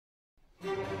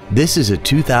This is a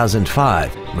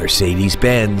 2005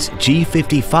 Mercedes-Benz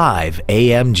G55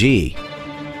 AMG.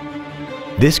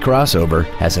 This crossover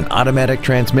has an automatic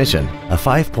transmission, a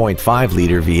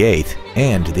 5.5-liter V8,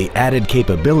 and the added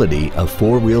capability of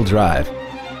four-wheel drive.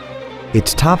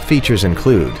 Its top features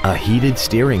include a heated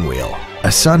steering wheel, a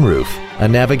sunroof, a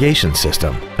navigation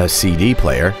system, a CD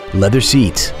player, leather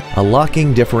seats, a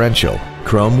locking differential,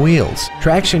 chrome wheels,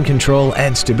 traction control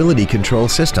and stability control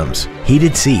systems,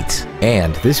 heated seats,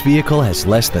 and this vehicle has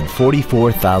less than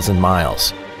 44,000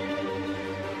 miles.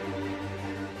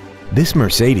 This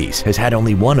Mercedes has had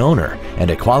only one owner and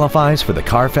it qualifies for the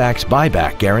Carfax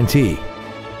buyback guarantee.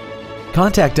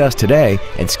 Contact us today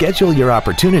and schedule your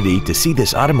opportunity to see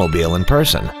this automobile in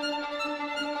person.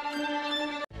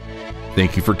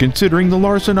 Thank you for considering the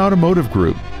Larson Automotive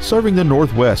Group, serving the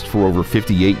Northwest for over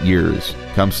 58 years.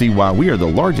 Come see why we are the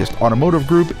largest automotive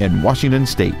group in Washington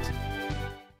State.